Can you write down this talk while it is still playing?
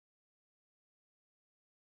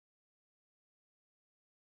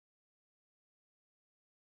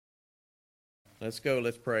Let's go.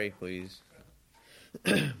 Let's pray, please.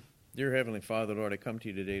 Dear Heavenly Father, Lord, I come to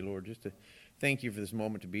you today, Lord, just to thank you for this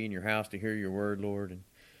moment to be in your house, to hear your word, Lord. And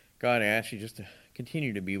God, I ask you just to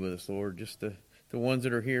continue to be with us, Lord, just the ones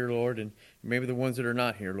that are here, Lord, and maybe the ones that are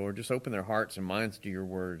not here, Lord. Just open their hearts and minds to your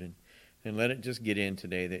word, and let it just get in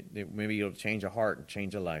today, that maybe it'll change a heart and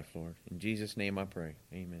change a life, Lord. In Jesus' name I pray.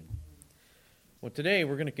 Amen. Well, today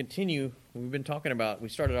we're going to continue. We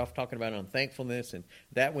started off talking about unthankfulness, and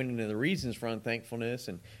that went into the reasons for unthankfulness,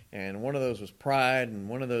 and one of those was pride, and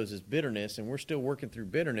one of those is bitterness, and we're still working through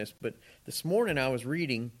bitterness. But this morning I was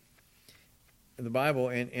reading the Bible,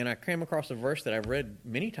 and I came across a verse that I've read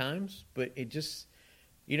many times, but it just,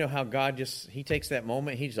 you know how God He takes that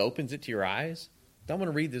moment, He just opens it to your eyes. So I'm going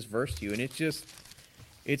to read this verse to you, and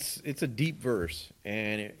it's a deep verse,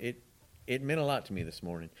 and it meant a lot to me this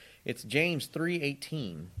morning. It's James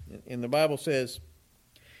 3:18, and the Bible says,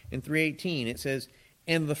 in 3:18, it says,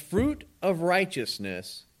 "And the fruit of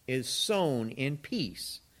righteousness is sown in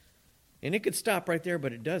peace." And it could stop right there,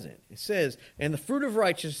 but it doesn't. It says, "And the fruit of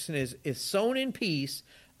righteousness is sown in peace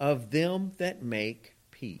of them that make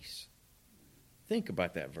peace." Think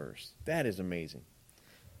about that verse. That is amazing.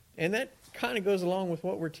 And that kind of goes along with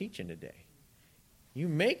what we're teaching today. You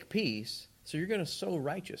make peace, so you're going to sow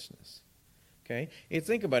righteousness. Okay? And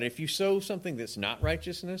think about it. If you sow something that's not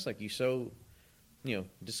righteousness, like you sow,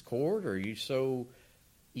 discord, or you sow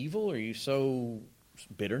evil, or you sow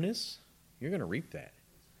bitterness, you're going to reap that.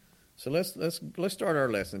 So let's start our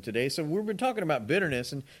lesson today. So we've been talking about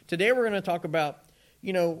bitterness, and today we're going to talk about,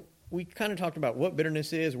 we kind of talked about what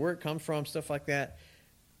bitterness is, where it comes from, stuff like that,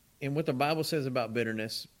 and what the Bible says about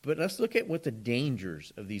bitterness. But let's look at what the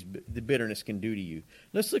dangers of the bitterness can do to you.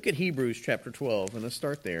 Let's look at Hebrews chapter 12, and let's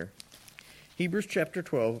start there. Hebrews chapter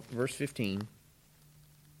 12, verse 15.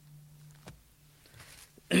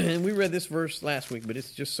 And we read this verse last week, but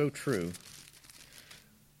it's just so true.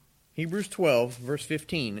 Hebrews 12, verse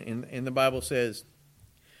 15, and the Bible says,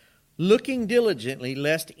 "Looking diligently,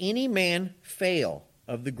 lest any man fail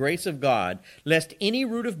of the grace of God, lest any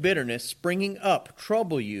root of bitterness springing up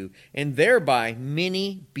trouble you, and thereby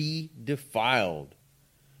many be defiled."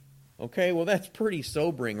 Okay, well, that's pretty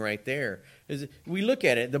sobering right there. As we look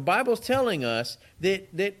at it, the Bible's telling us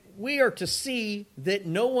that we are to see that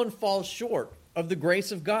no one falls short of the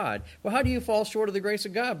grace of God. Well, how do you fall short of the grace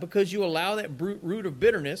of God? Because you allow that root of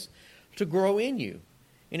bitterness to grow in you.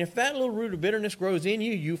 And if that little root of bitterness grows in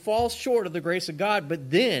you, you fall short of the grace of God. But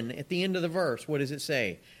then, at the end of the verse, what does it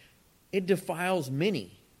say? It defiles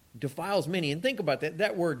many. Defiles many. And think about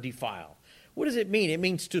that word defile. What does it mean? It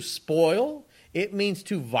means to spoil, it means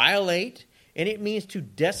to violate, and it means to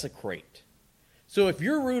desecrate. So if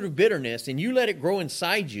your root of bitterness and you let it grow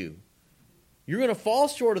inside you, you're going to fall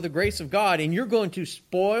short of the grace of God, and you're going to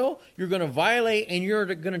spoil, you're going to violate, and you're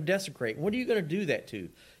going to desecrate. What are you going to do that to?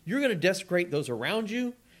 You're going to desecrate those around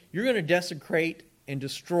you. You're going to desecrate and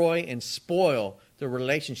destroy and spoil the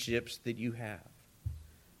relationships that you have.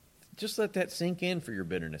 Just let that sink in for your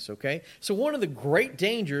bitterness, okay? So one of the great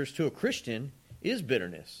dangers to a Christian is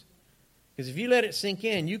bitterness. Because if you let it sink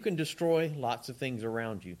in, you can destroy lots of things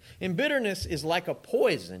around you. And bitterness is like a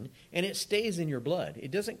poison, and it stays in your blood. It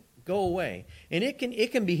doesn't go away. And it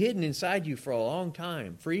can be hidden inside you for a long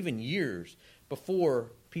time, for even years,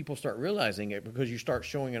 before people start realizing it, because you start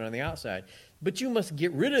showing it on the outside. But you must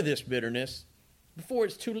get rid of this bitterness before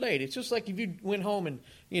it's too late. It's just like if you went home and,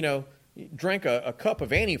 drank a cup of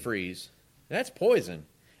antifreeze. That's poison,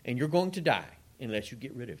 and you're going to die unless you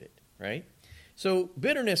get rid of it, right? So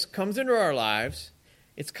bitterness comes into our lives.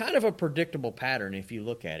 It's kind of a predictable pattern if you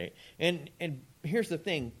look at it. And here's the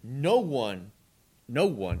thing. No one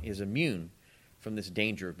is immune from this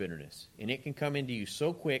danger of bitterness. And it can come into you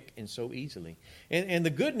so quick and so easily. And the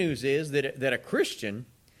good news is that a Christian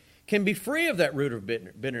can be free of that root of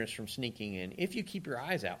bitterness from sneaking in if you keep your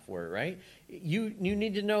eyes out for it, right? You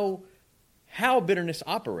need to know how bitterness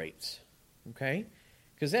operates, okay?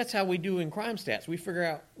 Because that's how we do in crime stats. We figure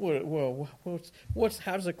out,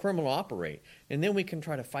 how does a criminal operate? And then we can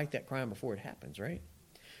try to fight that crime before it happens, right?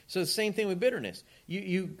 So the same thing with bitterness.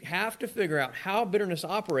 You have to figure out how bitterness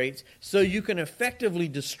operates so you can effectively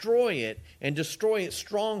destroy it and destroy its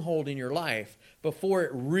stronghold in your life before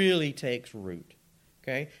it really takes root.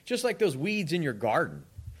 Okay? Just like those weeds in your garden.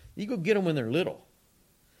 You go get them when they're little.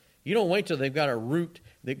 You don't wait till they've got a root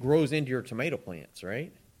that grows into your tomato plants,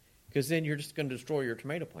 right? Because then you're just going to destroy your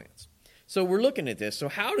tomato plants. So we're looking at this. So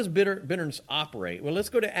how does bitterness operate? Well, let's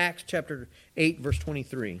go to Acts chapter 8, verse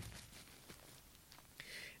 23.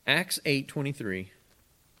 Acts 8:23.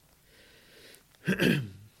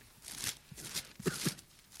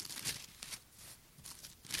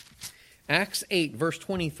 Acts 8, verse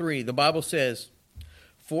 23, the Bible says,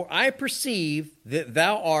 "For I perceive that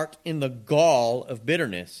thou art in the gall of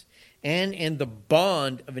bitterness and in the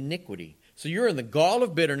bond of iniquity." So you're in the gall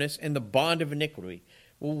of bitterness and the bond of iniquity.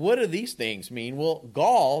 Well, what do these things mean? Well,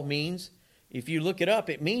 gall means, if you look it up,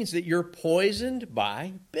 it means that you're poisoned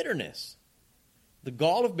by bitterness. The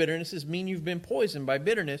gall of bitterness is mean you've been poisoned by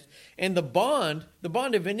bitterness. And the bond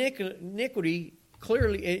of iniquity,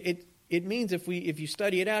 clearly, it means, if you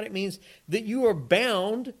study it out, it means that you are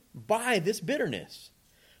bound by this bitterness.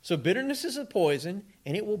 So bitterness is a poison,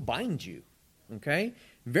 and it will bind you. Okay?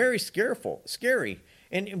 Very scary.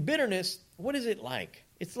 And bitterness, what is it like?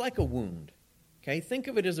 It's like a wound. Okay? Think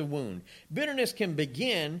of it as a wound. Bitterness can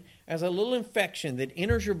begin as a little infection that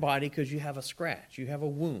enters your body because you have a scratch. You have a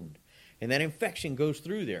wound. And that infection goes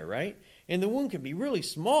through there, right? And the wound can be really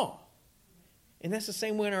small. And that's the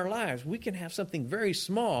same way in our lives. We can have something very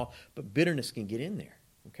small, but bitterness can get in there.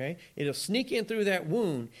 Okay? It'll sneak in through that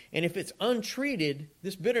wound, and if it's untreated,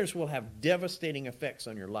 this bitterness will have devastating effects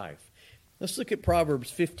on your life. Let's look at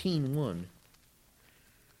Proverbs 15:1.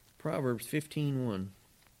 Proverbs 15:1.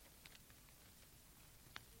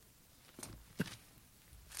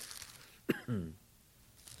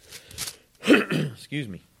 Excuse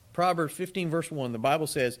me. Proverbs 15, verse 1, the Bible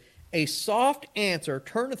says, "A soft answer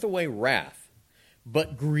turneth away wrath,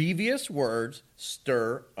 but grievous words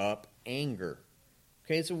stir up anger."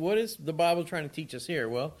 Okay, so what is the Bible trying to teach us here?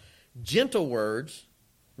 Well, gentle words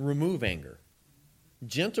remove anger.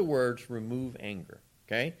 Gentle words remove anger,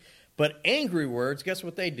 okay? But angry words, guess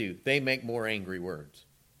what they do? They make more angry words.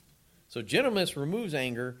 So gentleness removes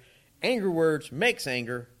anger. Angry words makes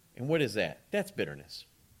anger. And what is that? That's bitterness.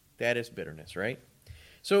 That is bitterness, right?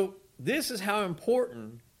 So this is how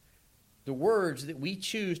important the words that we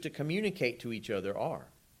choose to communicate to each other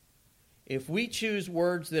are. If we choose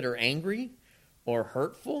words that are angry or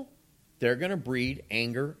hurtful, they're going to breed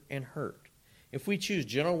anger and hurt. If we choose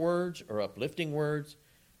gentle words or uplifting words,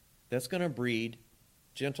 that's going to breed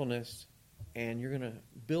gentleness, and you're going to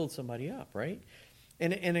build somebody up, right?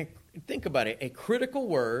 And think about it. A critical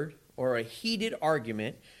word or a heated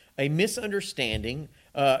argument, a misunderstanding,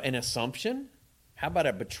 an assumption, how about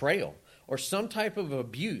a betrayal or some type of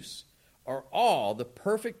abuse, are all the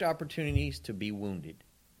perfect opportunities to be wounded.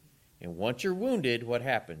 And once you're wounded, what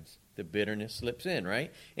happens? The bitterness slips in,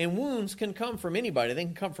 right? And wounds can come from anybody. They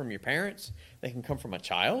can come from your parents. They can come from a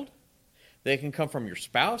child. They can come from your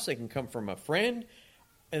spouse. They can come from a friend.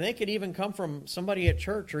 And they could even come from somebody at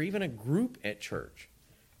church or even a group at church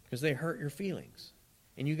because they hurt your feelings.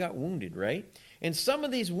 And you got wounded, right? And some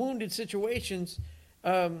of these wounded situations,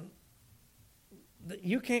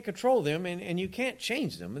 you can't control them and you can't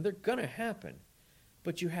change them. And they're going to happen.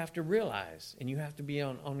 But you have to realize, and you have to be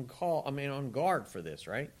on guard for this,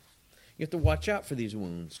 right? You have to watch out for these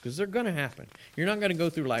wounds because they're going to happen. You're not going to go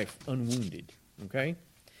through life unwounded, okay?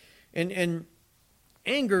 And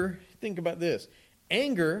anger, think about this.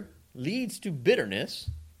 Anger leads to bitterness.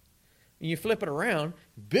 And you flip it around,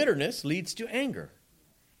 bitterness leads to anger.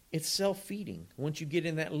 It's self-feeding once you get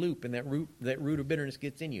in that loop and that root of bitterness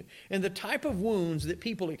gets in you. And the type of wounds that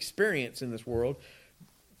people experience in this world,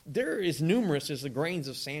 they're as numerous as the grains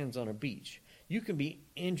of sands on a beach. You can be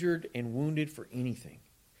injured and wounded for anything.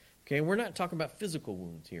 Okay, we're not talking about physical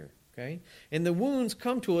wounds here. Okay, and the wounds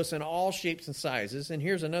come to us in all shapes and sizes. And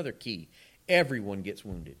here's another key: everyone gets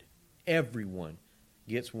wounded. Everyone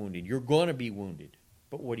gets wounded. You're going to be wounded,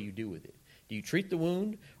 but what do you do with it? Do you treat the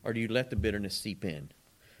wound, or do you let the bitterness seep in?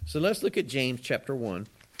 So let's look at James chapter 1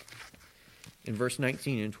 in verse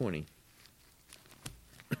 19 and 20.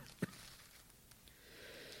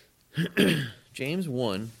 James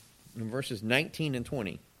 1 in verses 19 and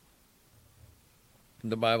 20.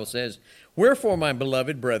 The Bible says, "Wherefore, my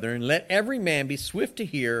beloved brethren, let every man be swift to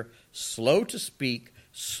hear, slow to speak,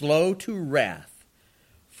 slow to wrath.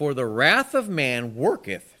 For the wrath of man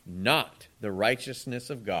worketh not the righteousness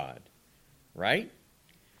of God." Right?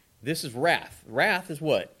 This is wrath. Wrath is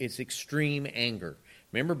what? It's extreme anger.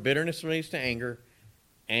 Remember, bitterness leads to anger.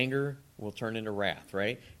 Anger will turn into wrath,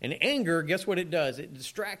 right? And anger, guess what it does? It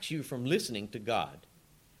distracts you from listening to God,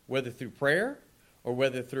 whether through prayer or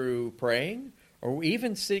whether through praying or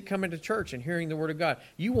even coming to church and hearing the Word of God.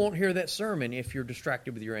 You won't hear that sermon if you're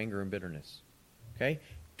distracted with your anger and bitterness, okay?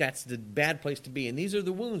 That's the bad place to be. And these are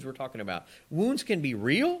the wounds we're talking about. Wounds can be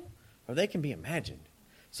real or they can be imagined.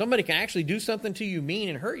 Somebody can actually do something to you mean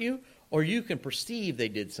and hurt you, or you can perceive they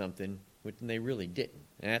did something when they really didn't.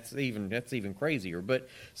 And that's even crazier. But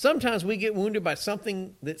sometimes we get wounded by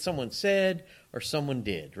something that someone said or someone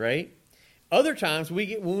did, right? Other times we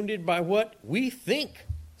get wounded by what we think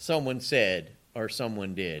someone said or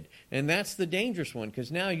someone did. And that's the dangerous one,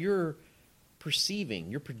 because now you're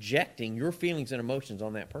perceiving, you're projecting your feelings and emotions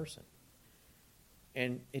on that person.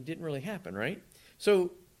 And it didn't really happen, right?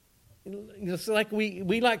 So it's like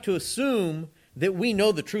we like to assume that we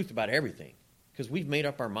know the truth about everything because we've made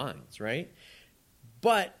up our minds, right?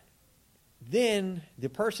 But then the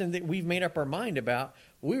person that we've made up our mind about,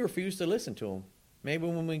 we refuse to listen to them. Maybe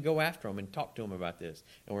when we go after them and talk to them about this.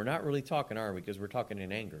 And we're not really talking, are we? Because we're talking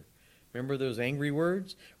in anger. Remember those angry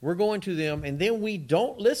words? We're going to them, and then we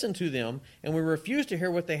don't listen to them, and we refuse to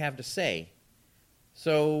hear what they have to say.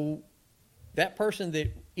 So that person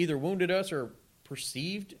that either wounded us or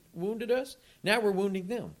perceived wounded us, now we're wounding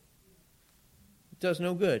them. It does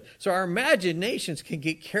no good. So our imaginations can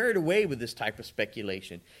get carried away with this type of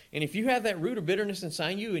speculation. And if you have that root of bitterness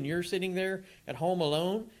inside you and you're sitting there at home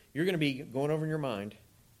alone, you're going to be going over in your mind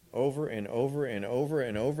over and over and over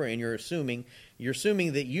and over, and you're assuming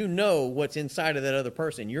that you know what's inside of that other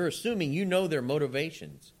person. You're assuming you know their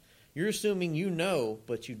motivations. You're assuming you know,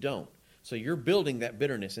 but you don't. So you're building that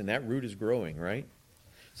bitterness, and that root is growing, right?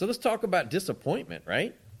 So let's talk about disappointment,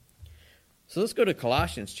 right? So let's go to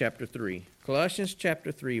Colossians chapter 3. Colossians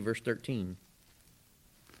chapter 3, verse 13.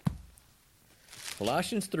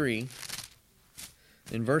 Colossians 3,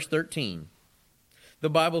 in verse 13. The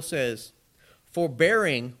Bible says,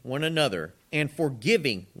 forbearing one another and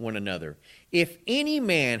forgiving one another. If any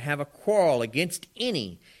man have a quarrel against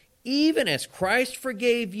any, even as Christ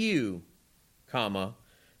forgave you, comma,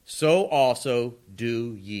 so also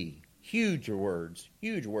do ye. Huge words,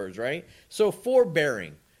 right? So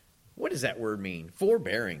forbearing. What does that word mean?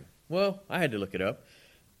 Forbearing. Well, I had to look it up.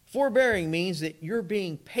 Forbearing means that you're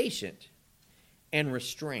being patient and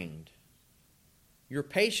restrained. You're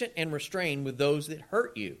patient and restrained with those that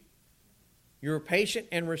hurt you. You're patient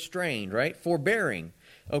and restrained, right? Forbearing,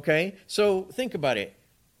 okay? So think about it.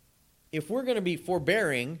 If we're going to be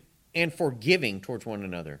forbearing and forgiving towards one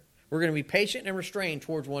another, we're going to be patient and restrained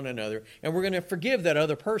towards one another, and we're going to forgive that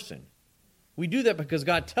other person. We do that because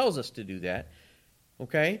God tells us to do that,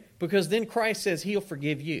 okay? Because then Christ says he'll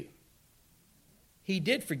forgive you. He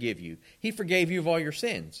did forgive you. He forgave you of all your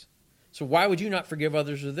sins. So why would you not forgive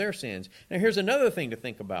others of their sins? Now here's another thing to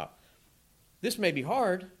think about. This may be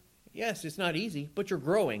hard. Yes, it's not easy, but you're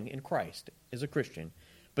growing in Christ as a Christian.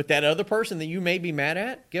 But that other person that you may be mad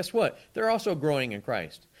at, guess what? They're also growing in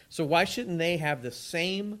Christ. So why shouldn't they have the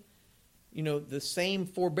same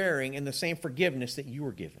forbearing and the same forgiveness that you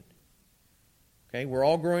were given? Okay, we're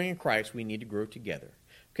all growing in Christ. We need to grow together.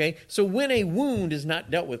 Okay, so when a wound is not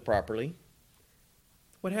dealt with properly,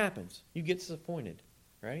 what happens? You get disappointed,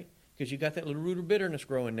 right? Because you got that little root of bitterness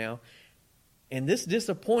growing now. And this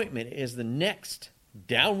disappointment is the next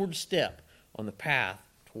downward step on the path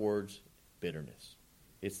towards bitterness.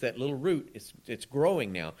 It's that little root. It's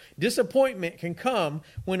growing now. Disappointment can come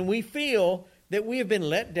when we feel that we have been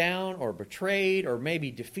let down or betrayed or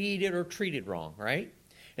maybe defeated or treated wrong, right?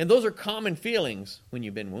 And those are common feelings when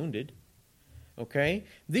you've been wounded, okay?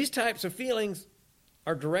 These types of feelings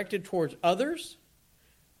are directed towards others,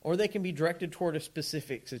 or they can be directed toward a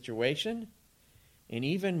specific situation. And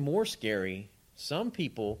even more scary, some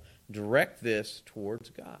people direct this towards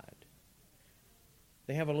God.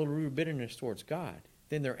 They have a little root of bitterness towards God.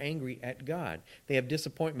 Then they're angry at God. They have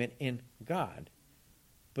disappointment in God.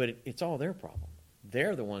 But it's all their problem.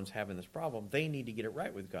 They're the ones having this problem. They need to get it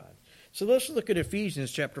right with God. So let's look at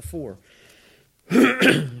Ephesians chapter 4.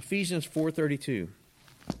 Ephesians 4:32.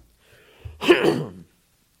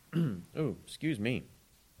 Oh, excuse me.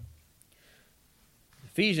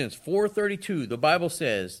 Ephesians 4:32, the Bible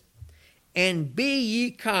says, and be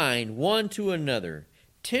ye kind one to another,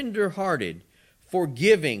 tender-hearted,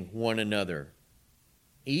 forgiving one another,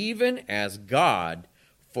 even as God,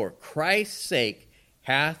 for Christ's sake,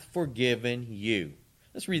 hath forgiven you.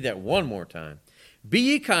 Let's read that one more time. Be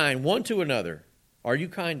ye kind one to another. Are you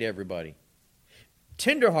kind to everybody?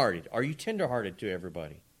 Tender-hearted. Are you tender-hearted to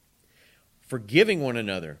everybody? Forgiving one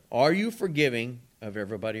another. Are you forgiving of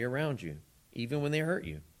everybody around you, even when they hurt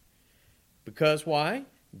you? Because why?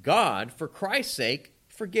 God, for Christ's sake,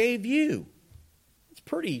 forgave you. It's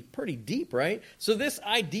pretty deep, right? So this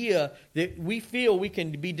idea that we feel we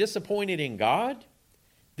can be disappointed in God,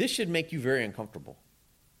 this should make you very uncomfortable.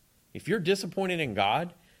 If you're disappointed in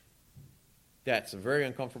God, that's a very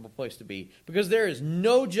uncomfortable place to be, because there is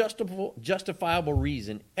no justifiable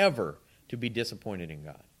reason ever to be disappointed in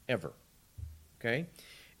God, ever. Okay?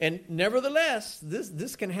 And nevertheless,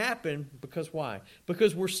 this can happen because why?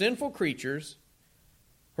 Because we're sinful creatures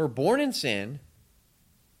who are born in sin.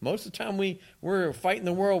 Most of the time we're fighting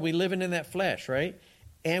the world, we living in that flesh, right?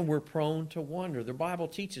 And we're prone to wander. The Bible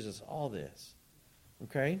teaches us all this.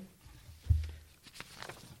 Okay?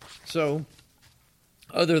 So,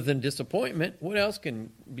 other than disappointment, what else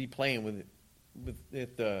can be playing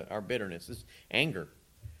with our bitterness? It's anger.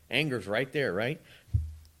 Anger's right there, right?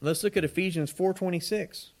 Let's look at Ephesians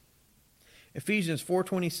 4:26. Ephesians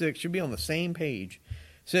 4:26 should be on the same page.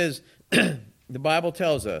 It says, the Bible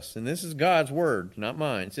tells us, and this is God's word, not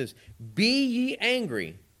mine. It says, "Be ye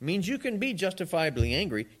angry." Means you can be justifiably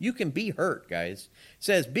angry. You can be hurt, guys. It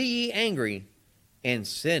says, "Be ye angry and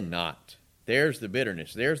sin not." There's the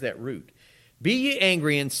bitterness. There's that root. "Be ye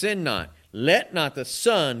angry and sin not. Let not the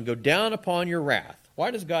sun go down upon your wrath." Why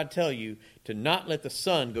does God tell you to not let the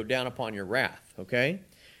sun go down upon your wrath? Okay?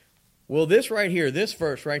 Well, this right here, this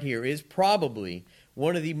verse right here, is probably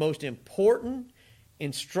one of the most important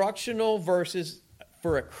instructional verses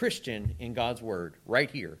for a Christian in God's Word, right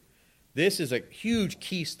here. This is a huge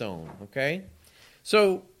keystone, okay?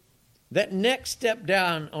 So that next step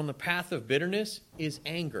down on the path of bitterness is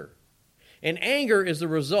anger. And anger is the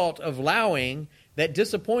result of allowing that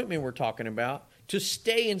disappointment we're talking about to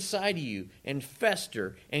stay inside of you and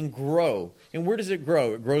fester and grow. And where does it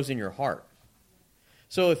grow? It grows in your heart.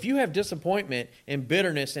 So if you have disappointment and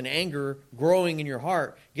bitterness and anger growing in your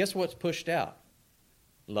heart, guess what's pushed out?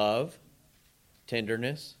 Love,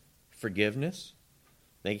 tenderness, forgiveness.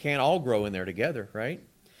 They can't all grow in there together, right?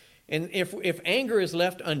 And if anger is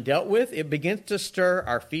left undealt with, it begins to stir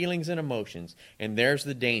our feelings and emotions. And there's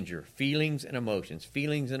the danger. Feelings and emotions.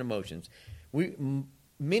 Feelings and emotions.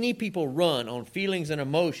 Many people run on feelings and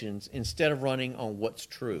emotions instead of running on what's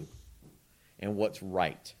true and what's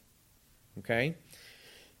right. Okay?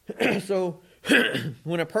 So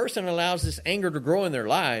when a person allows this anger to grow in their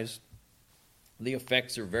lives, the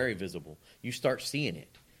effects are very visible. You start seeing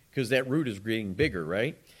it because that root is getting bigger,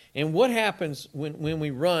 right? And what happens when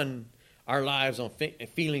we run our lives on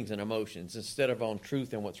feelings and emotions instead of on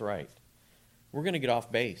truth and what's right? We're going to get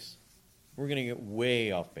off base. We're going to get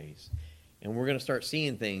way off base. And we're going to start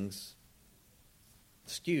seeing things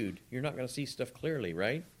skewed. You're not going to see stuff clearly,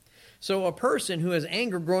 right? So a person who has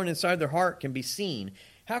anger growing inside their heart can be seen.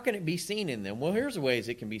 How can it be seen in them? Well, here's the ways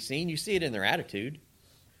it can be seen. You see it in their attitude.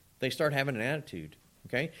 They start having an attitude,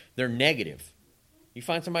 okay? They're negative. You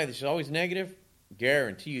find somebody that's always negative,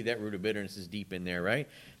 guarantee you that root of bitterness is deep in there, right?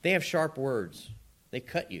 They have sharp words. They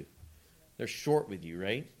cut you. They're short with you,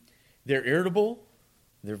 right? They're irritable.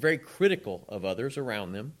 They're very critical of others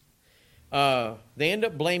around them. They end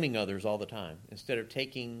up blaming others all the time instead of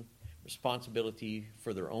taking responsibility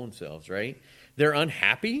for their own selves, right? They're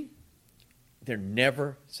unhappy. They're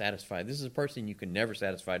never satisfied. This is a person you can never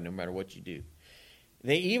satisfy no matter what you do.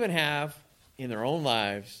 They even have in their own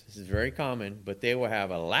lives, this is very common, but they will have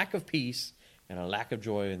a lack of peace and a lack of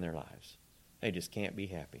joy in their lives. They just can't be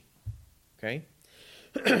happy. Okay?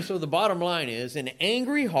 So the bottom line is, an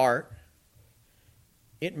angry heart,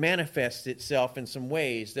 it manifests itself in some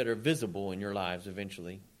ways that are visible in your lives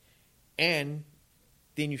eventually. And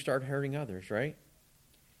then you start hurting others, right?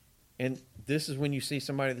 And this is when you see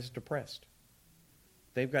somebody that's depressed.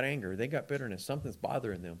 They've got anger. They've got bitterness. Something's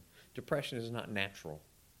bothering them. Depression is not natural.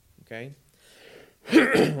 Okay?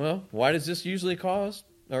 Well, why does this usually cause,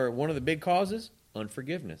 or one of the big causes?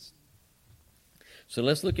 Unforgiveness. So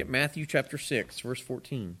let's look at Matthew chapter 6, verse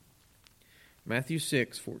 14. Matthew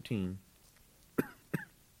 6, 14.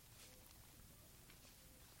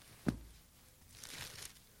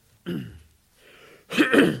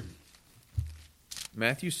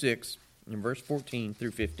 Matthew 6, and verse 14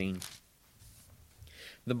 through 15.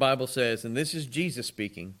 The Bible says, and this is Jesus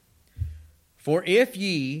speaking, "For if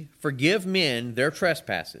ye forgive men their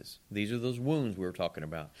trespasses," these are those wounds we were talking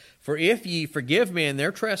about. "For if ye forgive men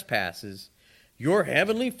their trespasses, your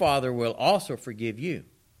heavenly Father will also forgive you."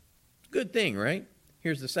 Good thing, right?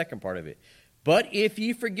 Here's the second part of it. "But if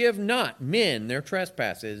ye forgive not men their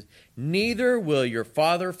trespasses, neither will your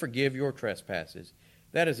Father forgive your trespasses."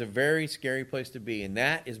 That is a very scary place to be, and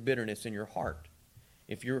that is bitterness in your heart.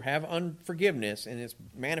 If you have unforgiveness and it's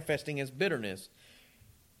manifesting as bitterness,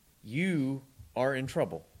 you are in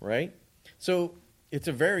trouble, right? So it's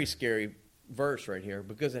a very scary verse right here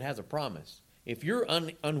because it has a promise. If you're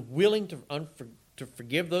unwilling to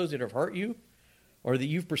forgive those that have hurt you or that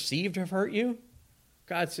you've perceived have hurt you,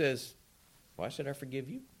 God says, why should I forgive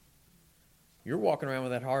you? You're walking around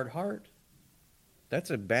with that hard heart. That's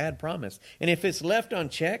a bad promise. And if it's left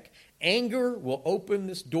unchecked, anger will open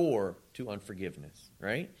this door to unforgiveness,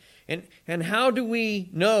 right? And how do we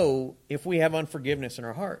know if we have unforgiveness in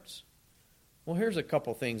our hearts? Well, here's a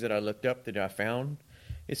couple things that I looked up that I found.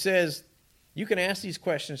 It says you can ask these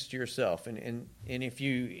questions to yourself, and if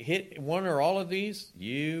you hit one or all of these,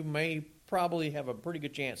 you may probably have a pretty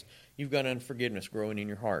good chance you've got unforgiveness growing in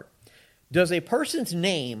your heart. Does a person's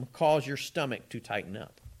name cause your stomach to tighten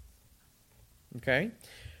up? Okay?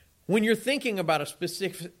 When you're thinking about a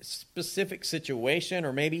specific situation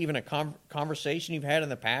or maybe even a conversation you've had in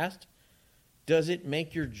the past, does it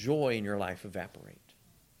make your joy in your life evaporate?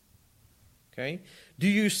 Okay? Do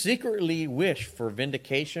you secretly wish for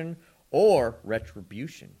vindication or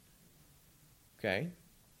retribution? Okay?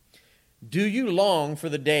 Do you long for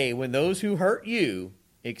the day when those who hurt you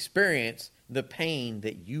experience the pain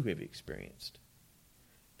that you have experienced?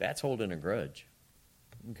 That's holding a grudge.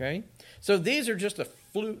 Okay? So these are just a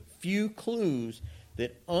few clues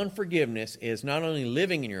that unforgiveness is not only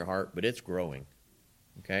living in your heart, but it's growing.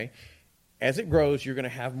 Okay? As it grows, you're going to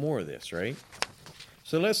have more of this, right?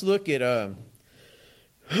 So let's look at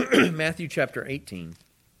Matthew chapter 18.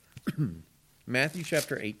 Matthew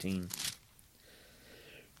chapter 18.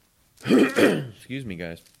 Excuse me,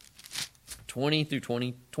 guys. 21 through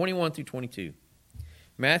 22.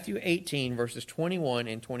 Matthew 18, verses 21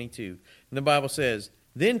 and 22. And the Bible says,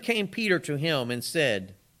 Then came Peter to him and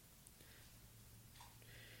said,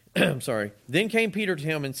 Then came Peter to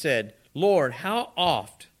him and said, Lord, how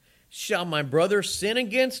oft shall my brother sin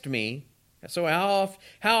against me? So how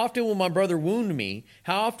often will my brother wound me?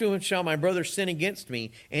 How often shall my brother sin against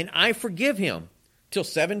me? And I forgive him? Till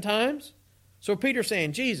 7 times? So Peter's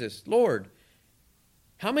saying, Jesus, Lord,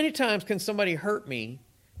 how many times can somebody hurt me?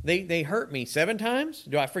 They hurt me 7 times?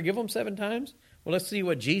 Do I forgive them 7 times? Well, let's see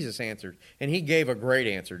what Jesus answered. And he gave a great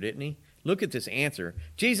answer, didn't he? Look at this answer.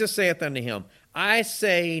 Jesus saith unto him, I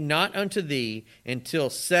say not unto thee until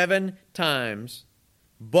 7 times,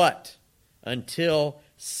 but until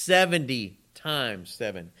 70 times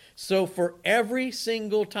 7. So for every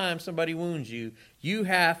single time somebody wounds you, you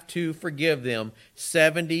have to forgive them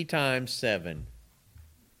 70 times 7.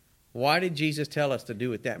 Why did Jesus tell us to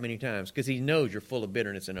do it that many times? Because he knows you're full of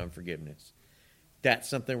bitterness and unforgiveness. That's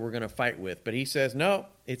something we're going to fight with. But he says, no,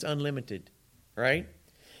 it's unlimited, right?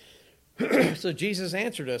 So Jesus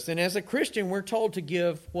answered us. And as a Christian, we're told to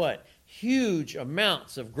give what? Huge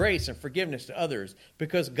amounts of grace and forgiveness to others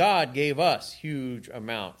because God gave us huge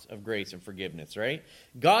amounts of grace and forgiveness, right?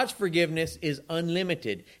 God's forgiveness is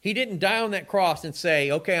unlimited. He didn't die on that cross and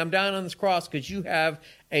say, okay, I'm dying on this cross because you have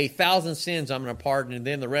 1,000 sins I'm going to pardon and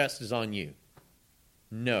then the rest is on you.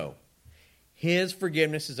 No. His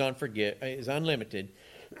forgiveness is unlimited.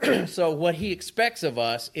 So what he expects of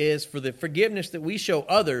us is for the forgiveness that we show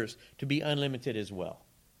others to be unlimited as well.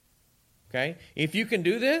 Okay? If you can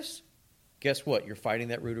do this, guess what? You're fighting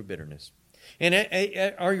that root of bitterness.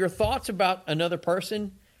 And are your thoughts about another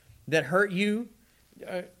person that hurt you,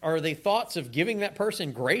 are they thoughts of giving that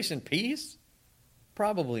person grace and peace?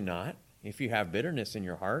 Probably not, if you have bitterness in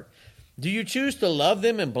your heart. Do you choose to love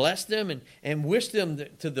them and bless them and wish them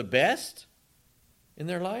to the best in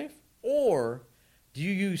their life? Or do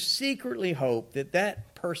you secretly hope that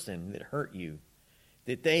that person that hurt you,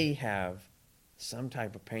 that they have some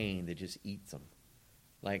type of pain that just eats them,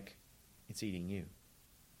 like it's eating you,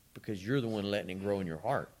 because you're the one letting it grow in your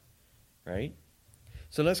heart, right?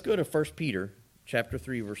 So let's go to 1 Peter chapter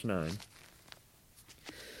 3, verse 9.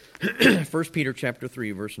 1 Peter chapter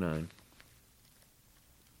 3, verse 9.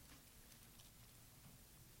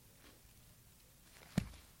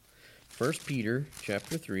 First Peter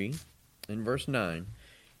chapter 3 and verse 9.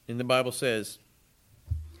 And the Bible says,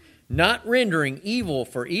 not rendering evil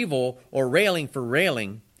for evil or railing for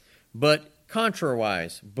railing, but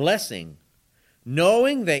contrariwise, blessing,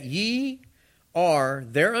 knowing that ye are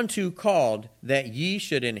thereunto called, that ye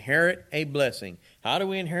should inherit a blessing. How do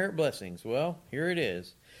we inherit blessings? Well, here it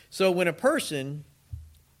is. So when a person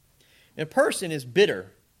is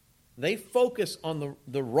bitter, they focus on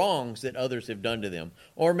the wrongs that others have done to them,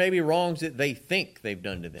 or maybe wrongs that they think they've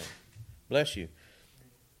done to them. Bless you.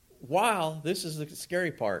 While, this is the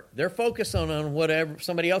scary part, they're focused on whatever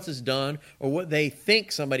somebody else has done or what they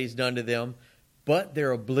think somebody's done to them, but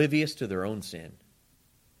they're oblivious to their own sin.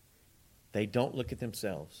 They don't look at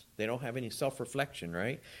themselves. They don't have any self-reflection,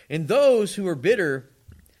 right? And those who are bitter,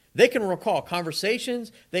 they can recall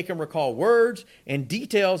conversations, they can recall words and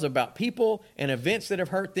details about people and events that have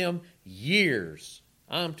hurt them years.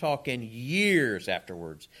 I'm talking years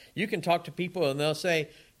afterwards. You can talk to people and they'll say,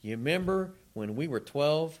 you remember when we were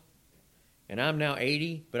 12 and I'm now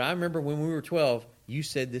 80, but I remember when we were 12, you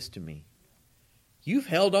said this to me. You've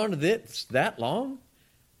held on to this that long?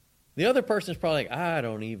 The other person's probably like, I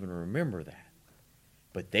don't even remember that.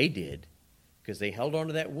 But they did, because they held on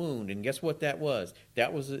to that wound. And guess what that was?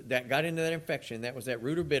 That got into that infection. That was that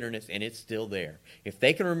root of bitterness, and it's still there. If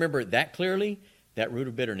they can remember it that clearly, that root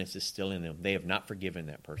of bitterness is still in them. They have not forgiven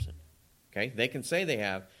that person. Okay? They can say they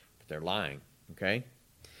have, but they're lying. Okay?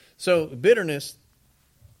 So bitterness,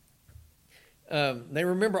 they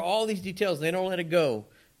remember all these details. They don't let it go.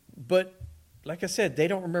 But like I said, they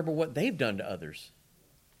don't remember what they've done to others.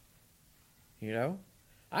 You know?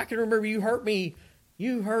 I can remember you hurt me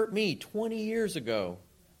 20 years ago.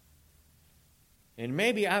 And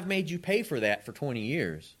maybe I've made you pay for that for 20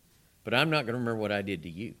 years. But I'm not going to remember what I did to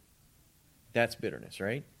you. That's bitterness,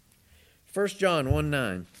 right? 1 John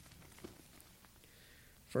 1:9.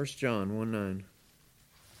 1 John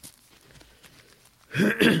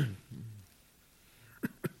 1:9.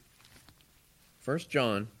 1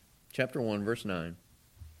 John chapter 1, verse 9.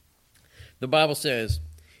 The Bible says,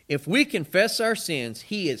 if we confess our sins,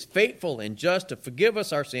 he is faithful and just to forgive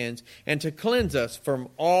us our sins and to cleanse us from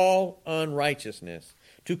all unrighteousness.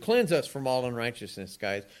 To cleanse us from all unrighteousness,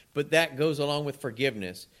 guys. But that goes along with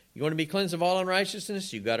forgiveness. You want to be cleansed of all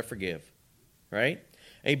unrighteousness? You've got to forgive. Right?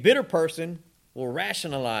 A bitter person will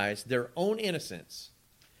rationalize their own innocence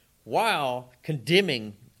while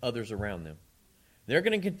condemning others around them. They're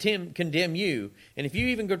going to condemn you. And if you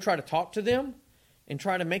even go try to talk to them and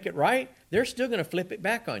try to make it right, they're still going to flip it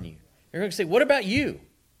back on you. They're going to say, what about you?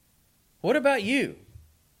 What about you?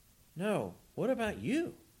 No, what about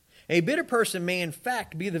you? A bitter person may, in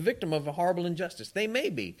fact, be the victim of a horrible injustice. They may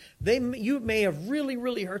be. You may have really,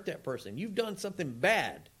 really hurt that person. You've done something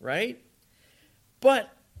bad, right?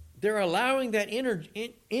 But they're allowing that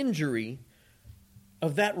injury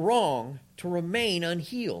of that wrong to remain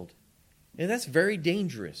unhealed. And that's very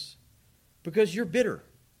dangerous because you're bitter.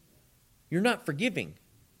 You're not forgiving.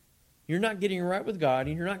 You're not getting right with God,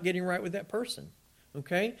 and you're not getting right with that person.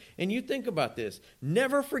 Okay? And you think about this.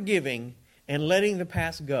 Never forgiving and letting the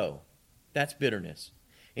past go. That's bitterness.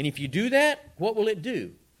 And if you do that, what will it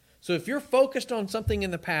do? So if you're focused on something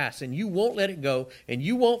in the past and you won't let it go and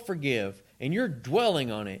you won't forgive and you're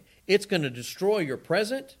dwelling on it, it's going to destroy your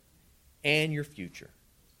present and your future.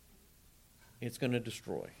 It's going to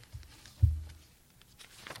destroy.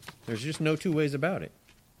 There's just no two ways about it.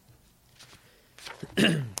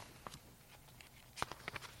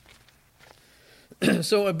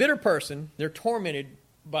 So a bitter person, they're tormented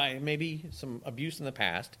by maybe some abuse in the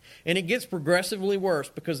past, and it gets progressively worse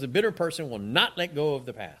because the bitter person will not let go of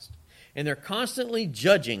the past. And they're constantly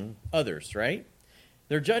judging others, right?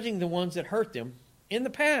 They're judging the ones that hurt them in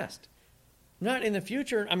the past. Not in the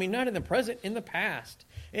future, not in the present, in the past.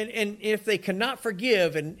 And if they cannot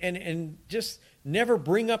forgive and just never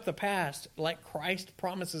bring up the past like Christ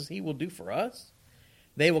promises he will do for us,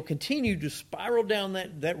 they will continue to spiral down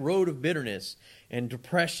that road of bitterness and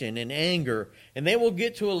depression and anger, and they will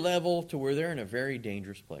get to a level to where they're in a very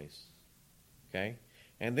dangerous place. Okay?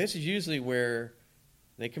 And this is usually where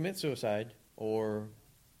they commit suicide or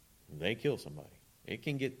they kill somebody. It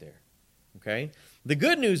can get there. Okay? The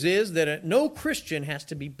good news is that no Christian has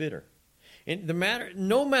to be bitter. And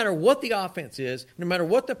no matter what the offense is, no matter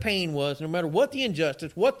what the pain was, no matter what the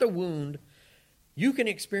injustice, what the wound, you can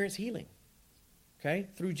experience healing. Okay?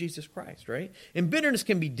 Through Jesus Christ, right? And bitterness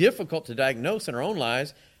can be difficult to diagnose in our own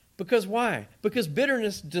lives because why? Because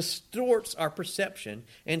bitterness distorts our perception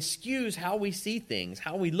and skews how we see things,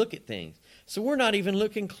 how we look at things. So we're not even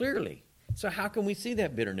looking clearly. So how can we see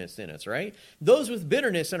that bitterness in us, right? Those with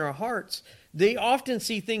bitterness in our hearts, they often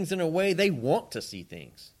see things in a way they want to see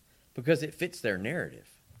things because it fits their narrative.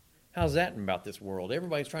 How's that about this world?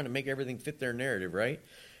 Everybody's trying to make everything fit their narrative, right?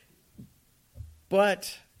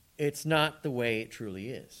 But it's not the way it truly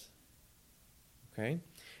is. Okay?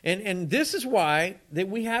 And this is why that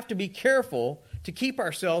we have to be careful to keep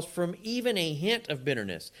ourselves from even a hint of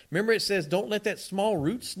bitterness. Remember it says don't let that small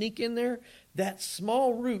root sneak in there? That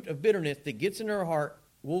small root of bitterness that gets in our heart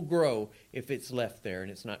will grow if it's left there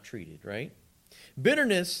and it's not treated, right?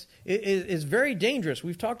 Bitterness is very dangerous.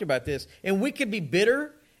 We've talked about this. And we can be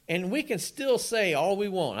bitter and we can still say all we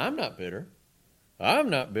want. I'm not bitter. I'm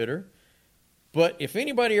not bitter. But if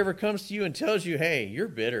anybody ever comes to you and tells you, hey, you're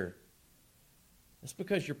bitter, that's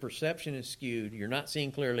because your perception is skewed. You're not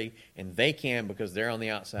seeing clearly, and they can because they're on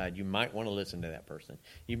the outside. You might want to listen to that person.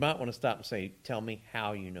 You might want to stop and say, tell me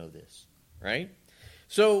how you know this, right?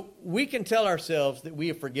 So we can tell ourselves that we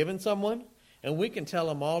have forgiven someone, and we can tell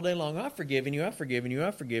them all day long, I've forgiven you, I've forgiven you,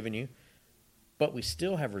 I've forgiven you, but we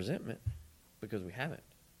still have resentment because we haven't.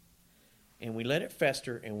 And we let it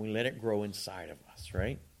fester, and we let it grow inside of us,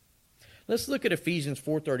 right? Let's look at Ephesians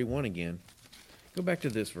 4:31 again. Go back to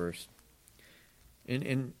this verse.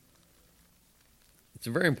 And it's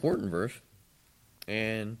a very important verse.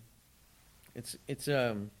 And it's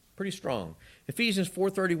pretty strong. Ephesians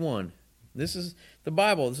 4:31. This is the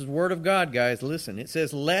Bible. This is the Word of God, guys. Listen. It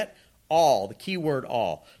says, let all, the key word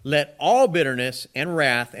all, let all bitterness and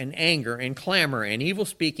wrath and anger and clamor and evil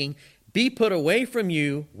speaking be put away from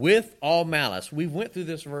you with all malice. We went through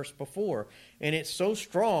this verse before, and it's so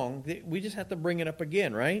strong that we just have to bring it up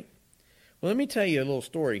again, right? Well, let me tell you a little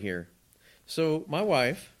story here. So my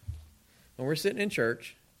wife, when we're sitting in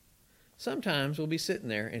church, sometimes we'll be sitting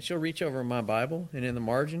there, and she'll reach over in my Bible, and in the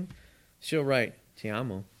margin, she'll write, "Te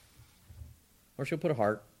amo." Or she'll put a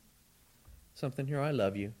heart. Something here, "I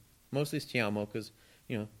love you." Mostly it's "Te amo" because,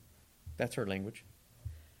 that's her language.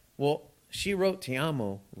 Well, she wrote "Te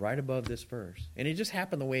amo" right above this verse. And it just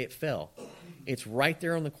happened the way it fell. It's right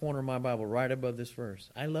there on the corner of my Bible, right above this verse.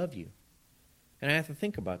 "I love you." And I have to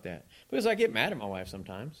think about that. Because I get mad at my wife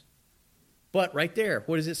sometimes. But right there,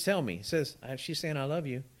 what does it tell me? It says, she's saying, "I love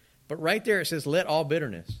you." But right there it says, "Let all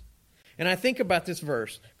bitterness." And I think about this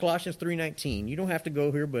verse, Colossians 3:19. You don't have to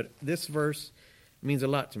go here, but this verse means a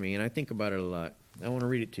lot to me, and I think about it a lot. I want to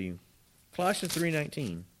read it to you. Colossians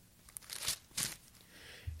 3:19.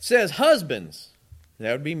 It says, "Husbands,"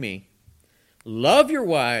 that would be me, "love your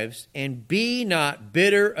wives and be not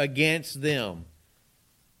bitter against them."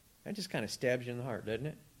 That just kind of stabs you in the heart, doesn't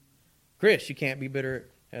it? Chris, you can't be bitter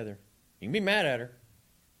at Heather. You can be mad at her.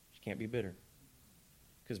 You can't be bitter.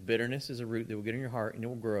 Because bitterness is a root that will get in your heart and it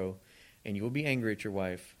will grow. And you will be angry at your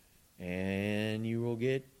wife. And you will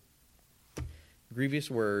get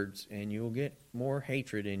grievous words. And you will get more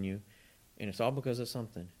hatred in you. And it's all because of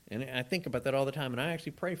something. And I think about that all the time. And I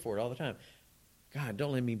actually pray for it all the time. God,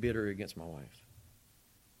 don't let me be bitter against my wife.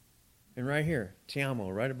 And right here, "Te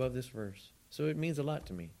amo," right above this verse. So it means a lot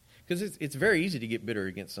to me. Because it's very easy to get bitter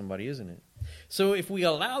against somebody, isn't it? So if we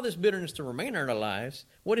allow this bitterness to remain in our lives,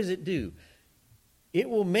 what does it do? It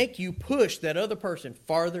will make you push that other person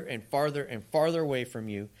farther and farther and farther away from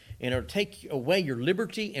you, and it'll take away your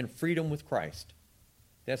liberty and freedom with Christ.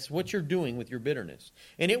 That's what you're doing with your bitterness.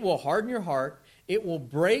 And it will harden your heart, it will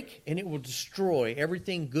break, and it will destroy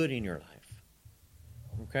everything good in your life.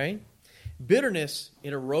 Okay? Bitterness,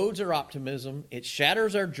 it erodes our optimism, it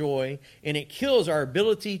shatters our joy, and it kills our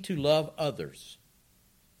ability to love others.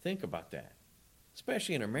 Think about that,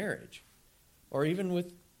 especially in a marriage or even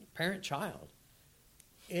with parent-child.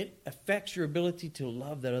 It affects your ability to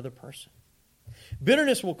love that other person.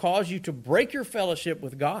 Bitterness will cause you to break your fellowship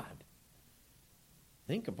with God.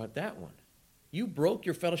 Think about that one. You broke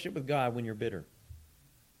your fellowship with God when you're bitter.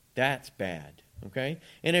 That's bad. Okay?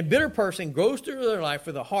 And a bitter person goes through their life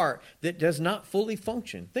with a heart that does not fully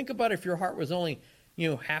function. Think about if your heart was only,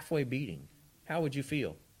 halfway beating. How would you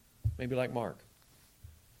feel? Maybe like Mark.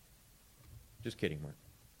 Just kidding, Mark.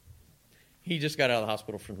 He just got out of the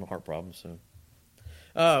hospital from a heart problem. So,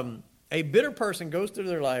 a bitter person goes through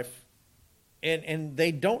their life and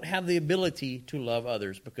they don't have the ability to love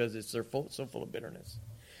others because they're so full of bitterness.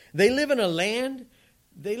 They live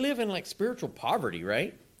in like spiritual poverty,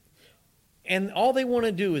 right? And all they want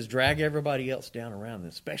to do is drag everybody else down around them,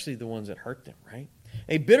 especially the ones that hurt them, right?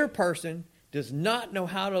 A bitter person does not know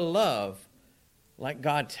how to love like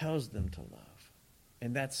God tells them to love.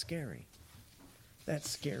 And that's scary. That's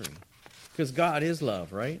scary. Because God is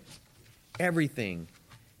love, right? Everything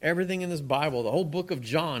in this Bible, the whole book of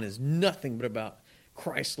John is nothing but about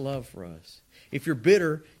Christ's love for us. If you're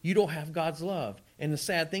bitter, you don't have God's love. And the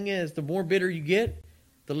sad thing is, the more bitter you get,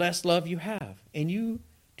 the less love you have. And you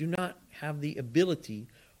do not have the ability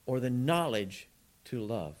or the knowledge to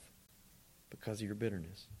love because of your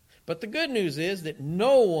bitterness. But the good news is that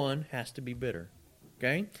no one has to be bitter.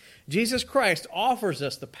 Okay? Jesus Christ offers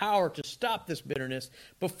us the power to stop this bitterness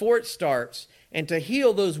before it starts and to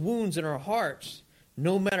heal those wounds in our hearts,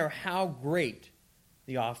 no matter how great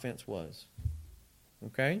the offense was.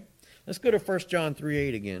 Okay? Let's go to 1 John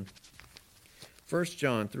 3:8 again. 1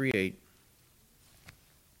 John 3:8.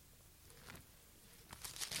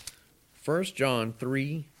 1 John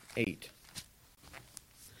 3:8.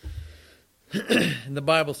 The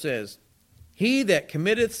Bible says, "He that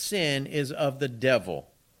committeth sin is of the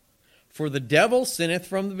devil. For the devil sinneth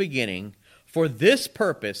from the beginning. For this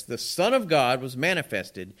purpose the Son of God was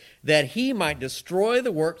manifested, that he might destroy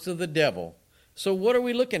the works of the devil." So what are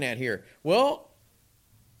we looking at here? Well,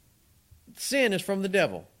 sin is from the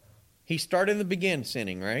devil. He started in the beginning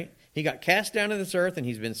sinning, right? He got cast down to this earth, and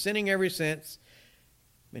he's been sinning ever since.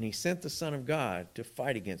 And he sent the Son of God to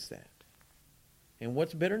fight against that. And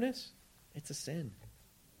what's bitterness? It's a sin.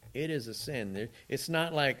 It is a sin. It's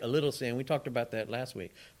not like a little sin. We talked about that last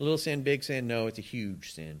week. A little sin, big sin. No, it's a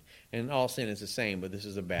huge sin. And all sin is the same, but this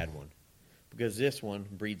is a bad one. Because this one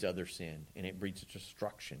breeds other sin, and it breeds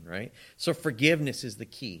destruction, right? So forgiveness is the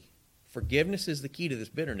key. Forgiveness is the key to this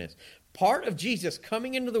bitterness. Part of Jesus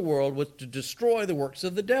coming into the world was to destroy the works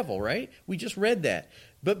of the devil, right? We just read that.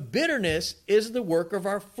 But bitterness is the work of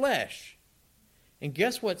our flesh. And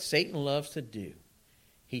guess what Satan loves to do?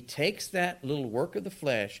 He takes that little work of the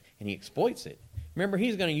flesh and he exploits it. Remember,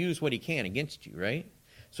 he's going to use what he can against you, right?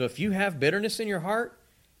 So if you have bitterness in your heart,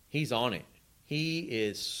 He's on it. He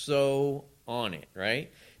is so on it,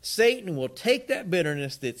 right? Satan will take that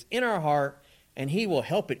bitterness that's in our heart and he will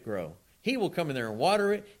help it grow. He will come in there and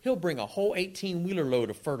water it. He'll bring a whole 18-wheeler load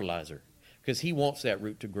of fertilizer because he wants that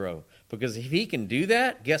root to grow. Because if he can do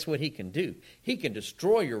that, guess what he can do? He can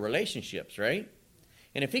destroy your relationships, right?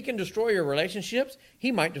 And if he can destroy your relationships,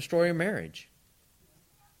 he might destroy your marriage.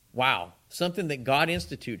 Wow. Something that God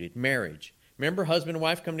instituted, marriage. Remember, husband and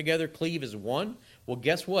wife come together, cleave as one? Well,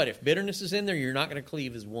 guess what? If bitterness is in there, you're not going to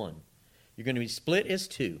cleave as one. You're going to be split as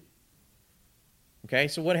two. Okay,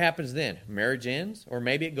 so what happens then? Marriage ends, or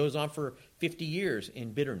maybe it goes on for 50 years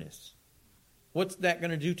in bitterness. What's that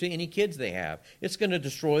going to do to any kids they have? It's going to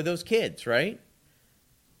destroy those kids, right?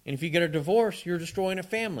 And if you get a divorce, you're destroying a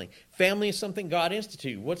family. Family is something God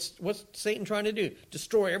instituted. What's Satan trying to do?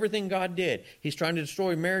 Destroy everything God did. He's trying to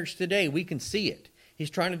destroy marriage today. We can see it. He's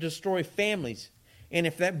trying to destroy families. And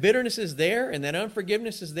if that bitterness is there and that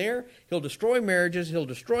unforgiveness is there, he'll destroy marriages, he'll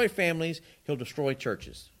destroy families, he'll destroy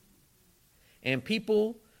churches. And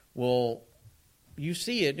people will, you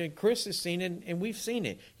see it, and Chris has seen it, and we've seen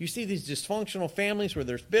it. You see these dysfunctional families where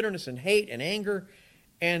there's bitterness and hate and anger,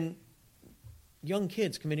 and young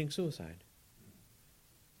kids committing suicide.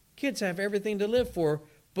 Kids have everything to live for,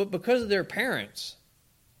 but because of their parents,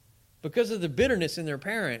 because of the bitterness in their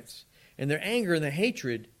parents, and their anger and their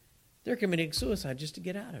hatred, they're committing suicide just to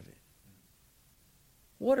get out of it.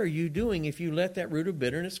 What are you doing if you let that root of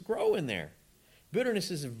bitterness grow in there?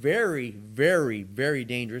 Bitterness is very, very, very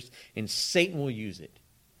dangerous, and Satan will use it.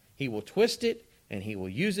 He will twist it, and he will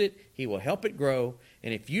use it. He will help it grow,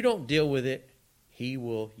 and if you don't deal with it, he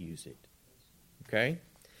will use it. Okay?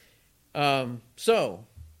 So,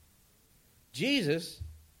 Jesus,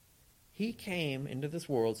 he came into this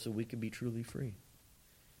world so we could be truly free.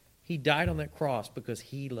 He died on that cross because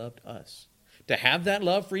he loved us. To have that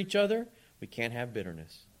love for each other, we can't have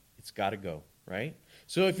bitterness. It's got to go, right?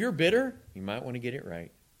 So if you're bitter, you might want to get it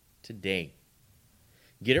right today.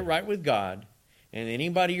 Get it right with God, and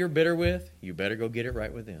anybody you're bitter with, you better go get it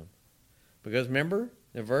right with them. Because remember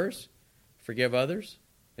the verse, forgive others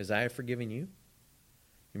as I have forgiven you.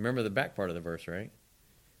 You remember the back part of the verse, right?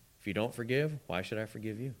 If you don't forgive, why should I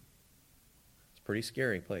forgive you? It's a pretty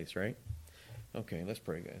scary place, right? Okay, let's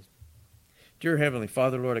pray, guys. Dear Heavenly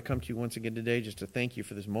Father, Lord, I come to you once again today just to thank you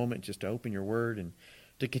for this moment, just to open your word and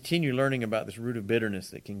to continue learning about this root of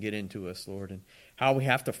bitterness that can get into us, Lord, and how we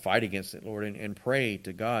have to fight against it, Lord, and pray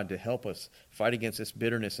to God to help us fight against this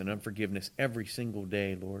bitterness and unforgiveness every single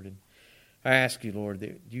day, Lord. And I ask you, Lord,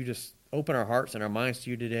 that you just open our hearts and our minds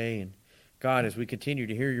to you today. And God, as we continue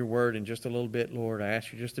to hear your word in just a little bit, Lord, I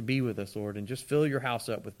ask you just to be with us, Lord, and just fill your house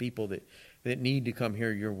up with people that need to come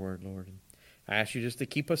hear your word, Lord. And I ask you just to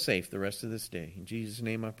keep us safe the rest of this day. In Jesus'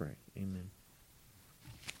 name I pray. Amen.